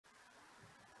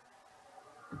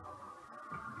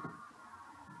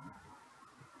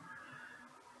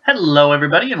Hello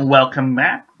everybody and welcome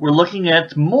back. We're looking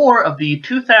at more of the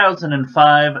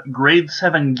 2005 grade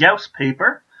 7 Gauss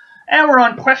paper, and we're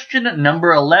on question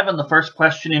number 11, the first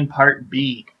question in part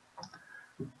B.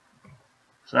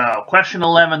 So, question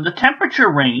 11, the temperature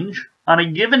range on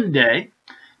a given day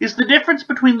is the difference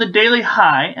between the daily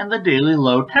high and the daily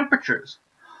low temperatures.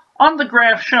 On the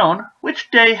graph shown, which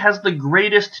day has the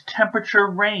greatest temperature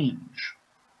range?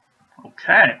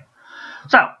 Okay.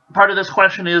 So, part of this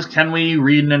question is, can we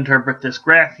read and interpret this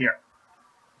graph here?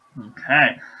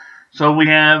 Okay, so we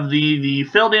have the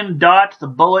filled-in dot, the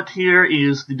bullet here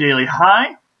is the daily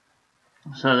high.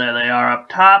 So there they are up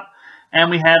top.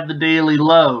 And we have the daily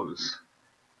lows.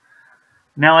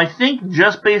 Now, I think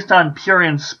just based on pure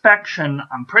inspection,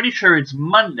 I'm pretty sure it's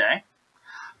Monday.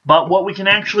 But what we can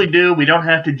actually do, we don't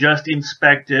have to just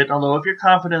inspect it, although if you're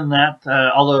confident in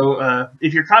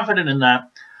that,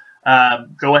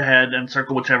 go ahead and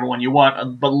circle whichever one you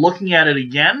want. But looking at it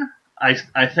again,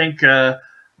 I think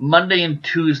Monday and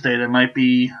Tuesday there might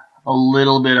be a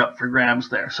little bit up for grabs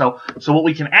there. So what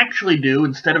we can actually do,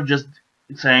 instead of just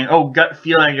saying, oh, gut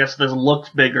feeling, I guess this looks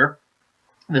bigger,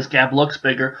 this gap looks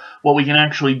bigger, what we can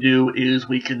actually do is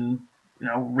we can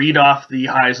read off the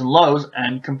highs and lows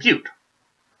and compute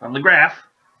from the graph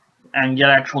and get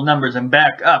actual numbers and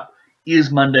back up, is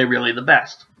Monday really the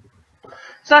best?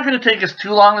 It's not going to take us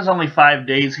too long. There's only 5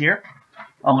 days here.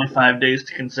 Only 5 days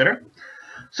to consider.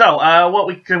 So,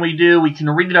 what can we do? We can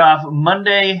read off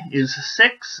Monday is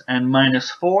 6 and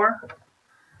minus 4.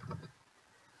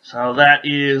 So that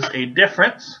is a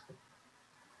difference.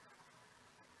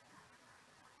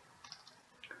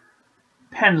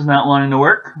 Pen's not wanting to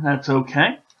work. That's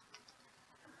okay.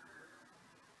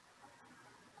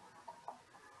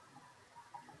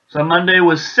 So Monday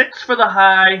was 6 for the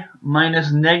high, minus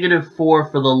 -4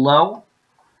 for the low.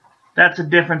 That's a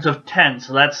difference of 10,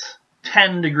 so that's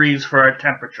 10 degrees for our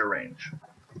temperature range.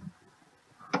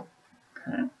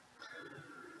 Okay.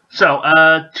 So,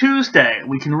 Tuesday,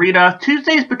 we can read off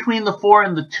Tuesday's between the 4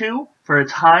 and the 2 for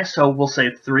its high, so we'll say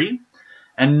 3,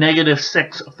 and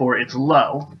 -6 for its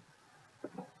low.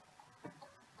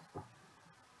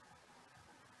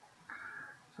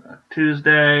 So,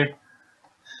 Tuesday,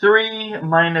 3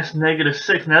 minus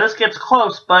 -6. Now this gets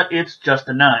close, but it's just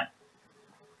a 9.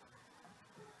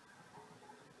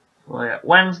 So we got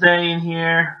Wednesday in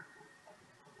here,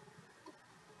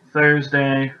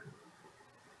 Thursday,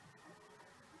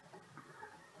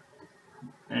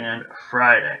 and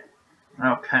Friday.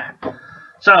 Okay.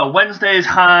 So Wednesday's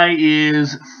high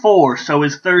is 4, so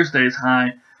is Thursday's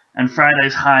high, and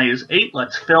Friday's high is 8.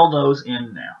 Let's fill those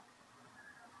in now.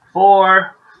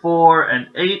 4, 4, and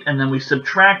 8, and then we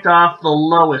subtract off the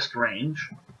lowest range.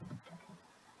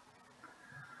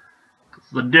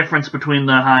 It's the difference between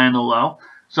the high and the low.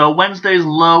 So Wednesday's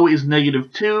low is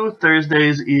 -2,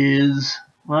 Thursday's is,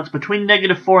 well, it's between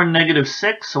 -4 and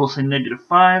 -6, so we'll say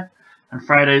 -5, and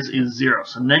Friday's is 0.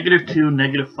 So -2,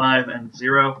 -5, and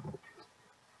 0.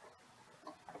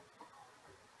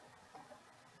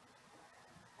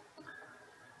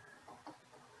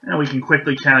 And we can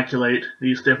quickly calculate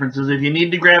these differences. If you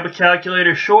need to grab a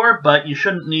calculator, sure, but you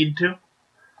shouldn't need to.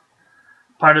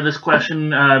 Part of this question,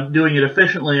 doing it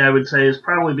efficiently, I would say, is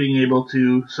probably being able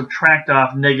to subtract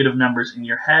off negative numbers in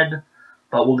your head.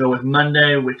 But we'll go with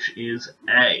Monday, which is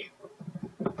A.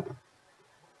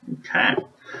 Okay.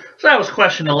 So that was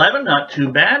question 11, not too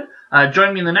bad.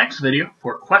 Join me in the next video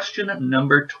for question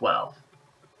number 12.